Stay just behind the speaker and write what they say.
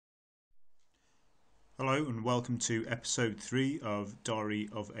Hello and welcome to episode 3 of Diary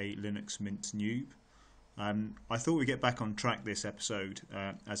of a Linux Mint Newb. I thought we'd get back on track this episode.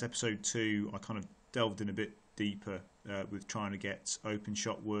 As episode 2 I kind of delved in a bit deeper with trying to get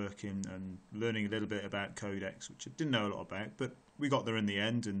OpenShot working and learning a little bit about codecs, which I didn't know a lot about, but we got there in the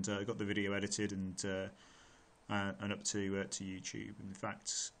end and got the video edited and up to YouTube. In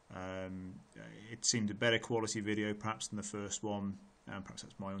fact, it seemed a better quality video perhaps than the first one, and perhaps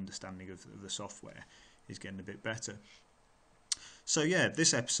that's my understanding of the software is getting a bit better. So yeah,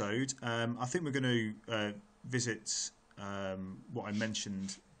 this episode I think we're going to visit what I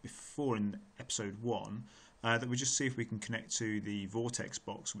mentioned before in episode 1, that we just see if we can connect to the Vortex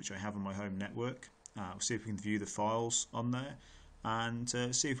box which I have on my home network. We'll see if we can view the files on there and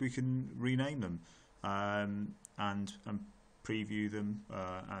see if we can rename them and preview them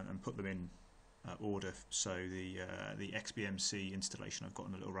and put them in order. So the XBMC installation I've got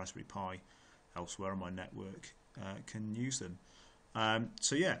on a little Raspberry Pi elsewhere on my network can use them.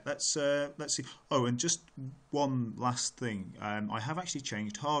 So yeah, let's see. Oh, and just one last thing. I have actually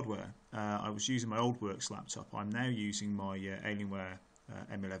changed hardware. I was using my old Works laptop. I'm now using my Alienware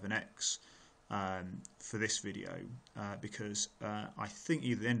M11X for this video because I think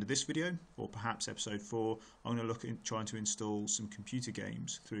either the end of this video or perhaps episode 4 I'm going to look at trying to install some computer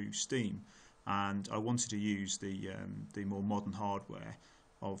games through Steam, and I wanted to use the more modern hardware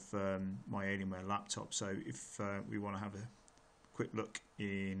of my Alienware laptop. So if we want to have a quick look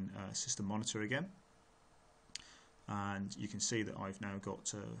in System Monitor again, and you can see that I've now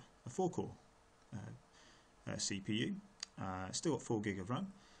got a 4-core CPU, still got 4 gig of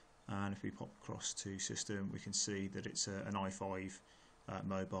RAM, and if we pop across to System we can see that it's an i5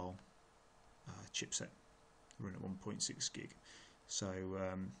 mobile chipset running at 1.6 gig. So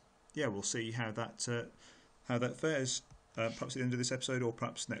yeah, we'll see how that fares. Perhaps at the end of this episode or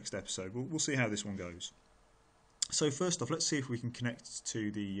perhaps next episode. We'll see how this one goes. So first off, let's see if we can connect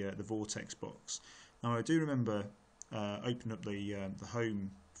to the Vortex box. Now I do remember opening up the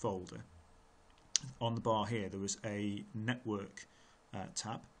home folder. On the bar here there was a network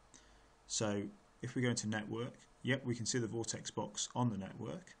tab. So if we go into network, yep, we can see the Vortex box on the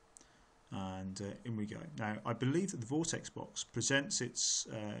network, and in we go. Now I believe that the Vortex box presents its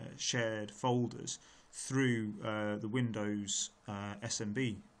shared folders through the Windows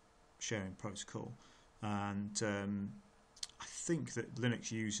SMB sharing protocol, and I think that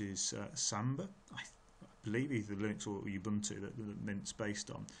Linux uses Samba. I believe either Linux or Ubuntu that Mint's based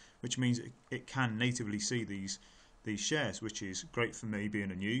on, which means it can natively see these shares, which is great for me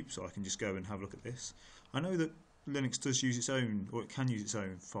being a noob, so I can just go and have a look at this. I know that Linux does use its own, or it can use its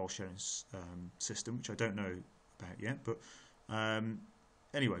own file sharing system, which I don't know about yet, but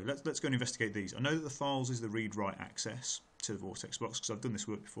anyway, let's go and investigate these. I know that the files is the read-write access to the Vortex box because I've done this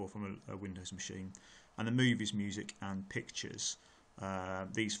work before from a Windows machine, and the movies, music and pictures,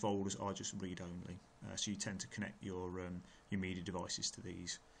 these folders are just read-only, so you tend to connect your media devices to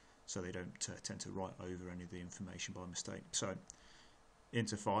these so they don't tend to write over any of the information by mistake. So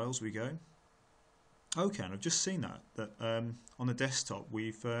into files we go. Okay, and I've just seen that on the desktop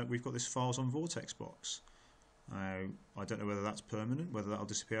we've got this files on Vortex box. I don't know whether that's permanent, whether that'll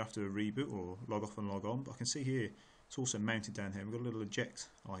disappear after a reboot or log off and log on, but I can see here it's also mounted down here. We've got a little eject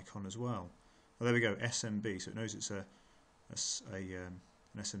icon as well. Oh, there we go, SMB, so it knows it's an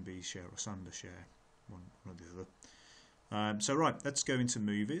SMB share or Samba share, one or the other. So right, let's go into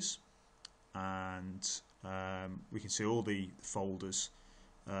movies, and we can see all the folders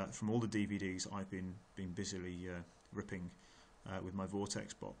from all the DVDs I've been busily ripping with my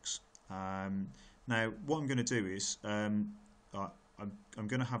Vortex box. Now, what I'm going to do is I'm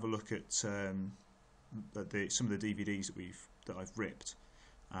going to have a look at some of the DVDs that I've ripped,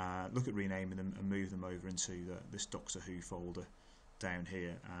 look at renaming them and move them over into this Doctor Who folder down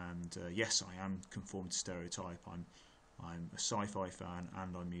here. And yes, I am conforming to stereotype. I'm a sci-fi fan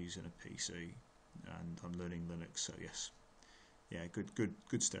and I'm using a PC and I'm learning Linux. So yes, yeah,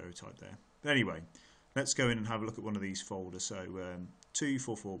 good stereotype there. But anyway, let's go in and have a look at one of these folders. So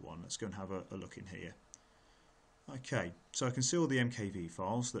 2441, let's go and have a look in here. Okay, so I can see all the MKV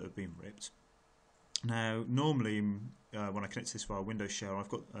files that have been ripped. Now normally when I connect to this via Windows Share, I've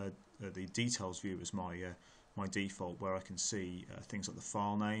got the details view as my default, where I can see things like the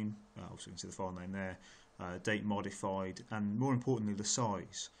file name, also you can see the file name there, date modified, and more importantly the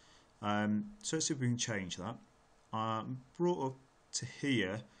size. So let's see if we can change that. Brought up to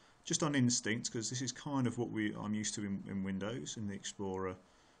here just on instinct, because this is kind of what I'm used to in Windows in the Explorer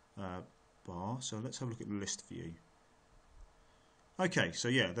bar. So let's have a look at the list view. Okay, so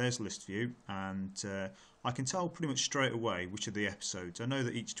yeah, there's list view, and I can tell pretty much straight away which are the episodes. I know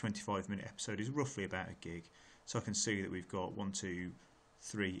that each 25-minute episode is roughly about a gig, so I can see that we've got 1, 2,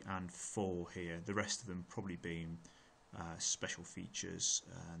 3 and 4 here. The rest of them probably being special features,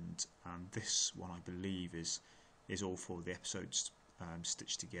 and this one I believe is all 4 of the episodes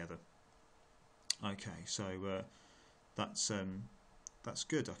stitched together. Okay, so that's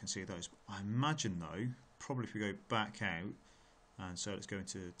good. I can see those. I imagine though, probably if we go back out, and so let's go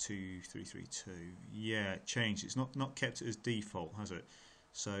into 2332. Yeah, it changed. It's not kept it as default, has it?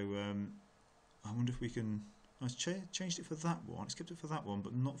 So I wonder if we can. I've changed it for that one. It's kept it for that one,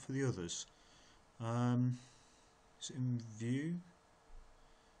 but not for the others. Is it in view?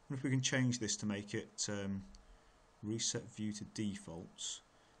 I wonder if we can change this to make it reset view to defaults.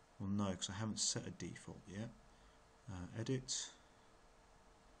 Well, no, because I haven't set a default yet. Edit.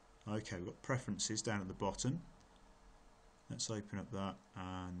 Okay, we've got preferences down at the bottom. Let's open up that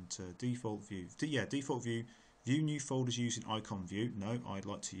and default view. Yeah, default view. View new folders using icon view. No, I'd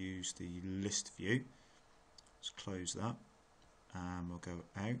like to use the list view. Let's close that, and we'll go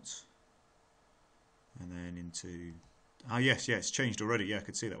out, and then into. Ah, yes, it's changed already. Yeah, I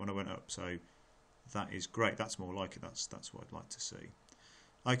could see that when I went up. So that is great. That's more like it. That's what I'd like to see.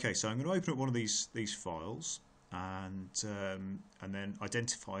 Okay, so I'm going to open up one of these files and then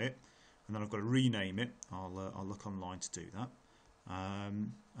identify it, and then I've got to rename it. I'll look online to do that,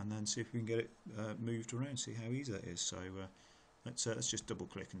 and then see if we can get it moved around. See how easy that is. So let's just double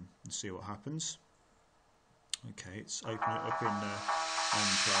click and see what happens. Okay, it's open it up in on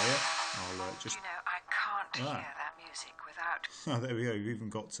player. I'll just. You know, I can't hear that music without. Oh, there we go. We've even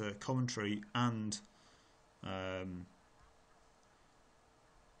got commentary and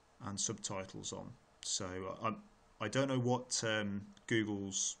subtitles on. So I don't know what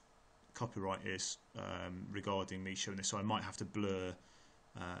Google's copyright is regarding me showing this. So I might have to blur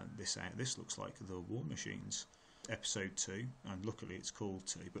this out. This looks like the War Machines episode 2, and luckily it's called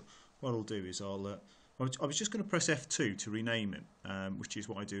 2. But what I'll do is I was just going to press F2 to rename it, which is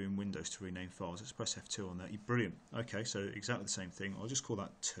what I do in Windows to rename files. Let's press F2 on that. Brilliant. Okay, so exactly the same thing. I'll just call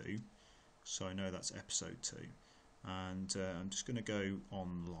that 2, so I know that's episode 2. And I'm just going to go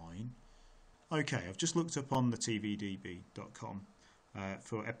online. Okay, I've just looked up on the tvdb.com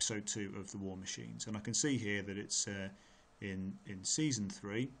for episode 2 of the War Machines, and I can see here that it's in season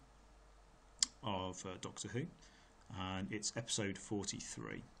 3 of Doctor Who, and it's episode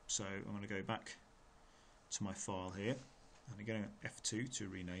 43. So I'm going to go back to my file here, and again F2 to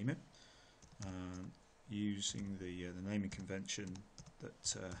rename it, using the naming convention that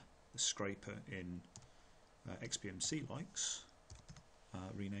the scraper in XBMC likes.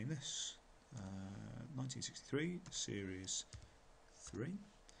 Rename this 1963 series 3.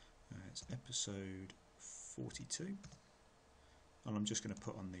 It's episode 42, and I'm just going to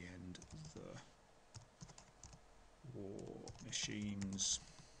put on the end the War Machines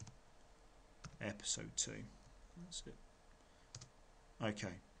episode 2. That's it.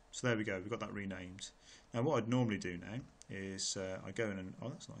 Okay, so there we go. We've got that renamed. Now what I'd normally do now is I go in and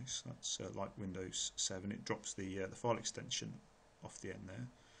that's nice. That's like Windows 7. It drops the file extension off the end there.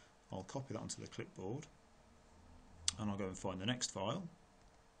 I'll copy that onto the clipboard, and I'll go and find the next file,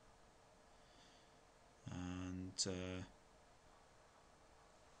 and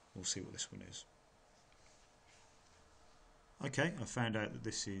we'll see what this one is. Okay, I found out that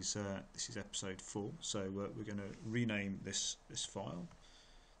this is episode 4, so we're going to rename this file.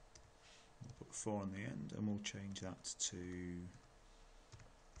 We'll put 4 on the end, and we'll change that to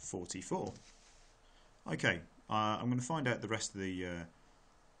 44. Okay, I'm going to find out the rest of the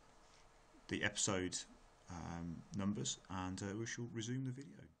episode numbers, and we shall resume the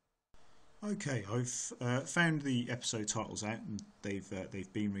video. Okay, I've found the episode titles out, and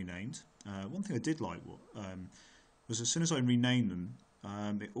they've been renamed. One thing I did like was as soon as I renamed them,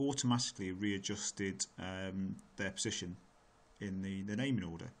 it automatically readjusted their position in the naming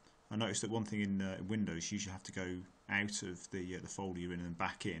order. I noticed that one thing in Windows, you usually have to go out of the folder you're in and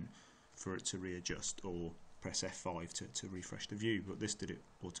back in for it to readjust, or press F5 to refresh the view, but this did it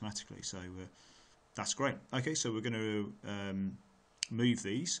automatically, so that's great. Okay, so we're going to move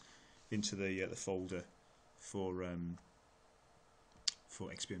these into the folder for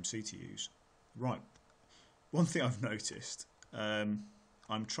XBMC to use. Right. One thing I've noticed,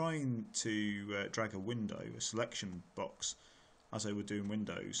 I'm trying to drag a selection box, as I would do in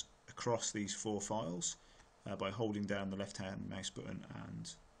Windows, across these 4 files by holding down the left-hand mouse button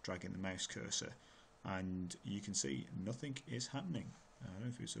and dragging the mouse cursor, and you can see nothing is happening. I don't know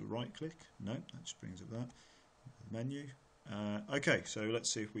if it's a right click. No, that just brings up that menu. Okay, so let's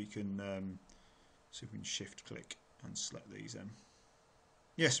see if we can shift click and select these.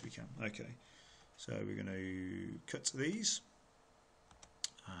 Yes, we can. Okay. So we're going to cut these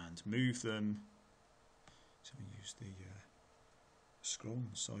and move them. So we use the scroll on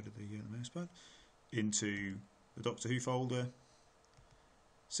the side of the mouse pad into the Doctor Who folder,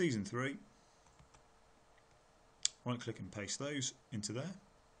 Season 3. Right click and paste those into there.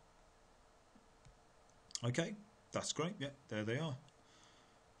 Okay, that's great. Yeah, there they are.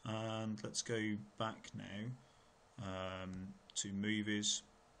 And let's go back now to movies.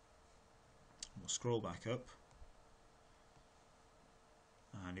 We'll scroll back up,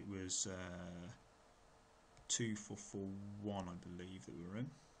 and it was 2441, I believe, that we were in.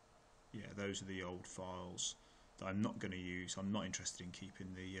 Yeah, those are the old files that I'm not going to use. I'm not interested in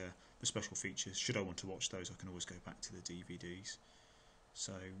keeping the special features. Should I want to watch those, I can always go back to the DVDs.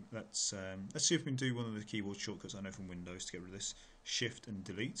 So let's see if we can do one of the keyboard shortcuts I know from Windows to get rid of this. Shift and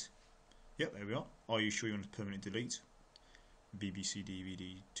delete. Yep, there we are. Are you sure you want to permanent delete? BBC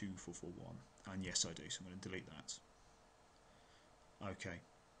DVD 2441. And yes, I do, so I'm going to delete that. Okay,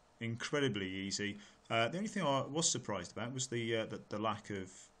 incredibly easy. The only thing I was surprised about was the lack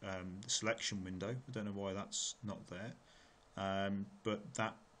of the selection window. I don't know why that's not there, but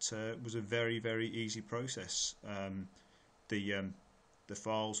that was a very, very easy process. The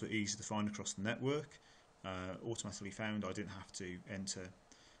files were easy to find across the network, automatically found. I didn't have to enter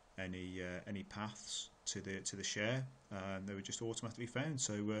any paths to the share. They were just automatically found.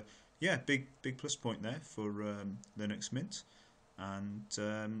 So yeah, big plus point there for Linux Mint, and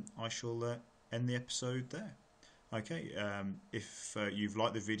I shall end the episode there. Okay, if you've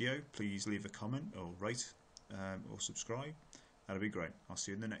liked the video, please leave a comment or rate or subscribe. That'll be great. I'll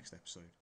see you in the next episode.